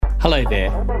Hello there,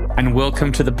 and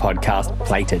welcome to the podcast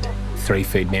Plated, 3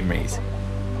 Food Memories.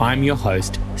 I'm your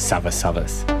host, Sava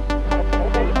Savas.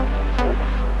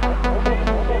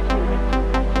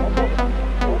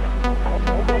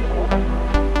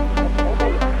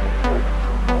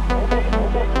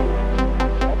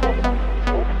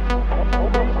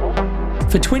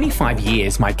 For 25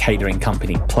 years, my catering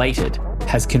company, Plated,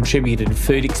 has contributed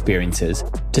food experiences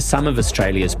to some of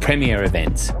Australia's premier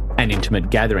events and intimate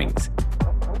gatherings.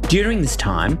 During this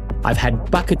time, I've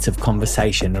had buckets of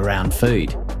conversation around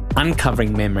food,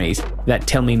 uncovering memories that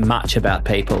tell me much about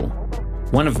people.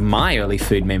 One of my early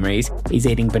food memories is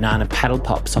eating banana paddle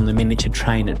pops on the miniature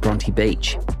train at Bronte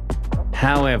Beach.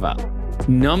 However,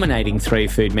 nominating 3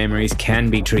 food memories can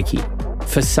be tricky.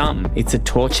 For some, it's a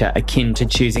torture akin to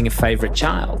choosing a favourite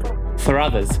child. For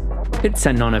others, it's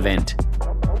a non-event.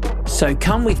 So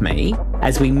come with me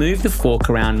as we move the fork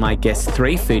around my guests'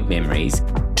 3 food memories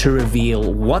to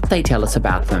reveal what they tell us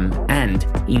about them and,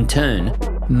 in turn,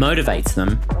 motivates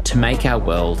them to make our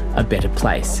world a better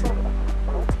place.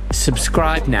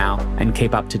 Subscribe now and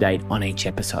keep up to date on each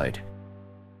episode.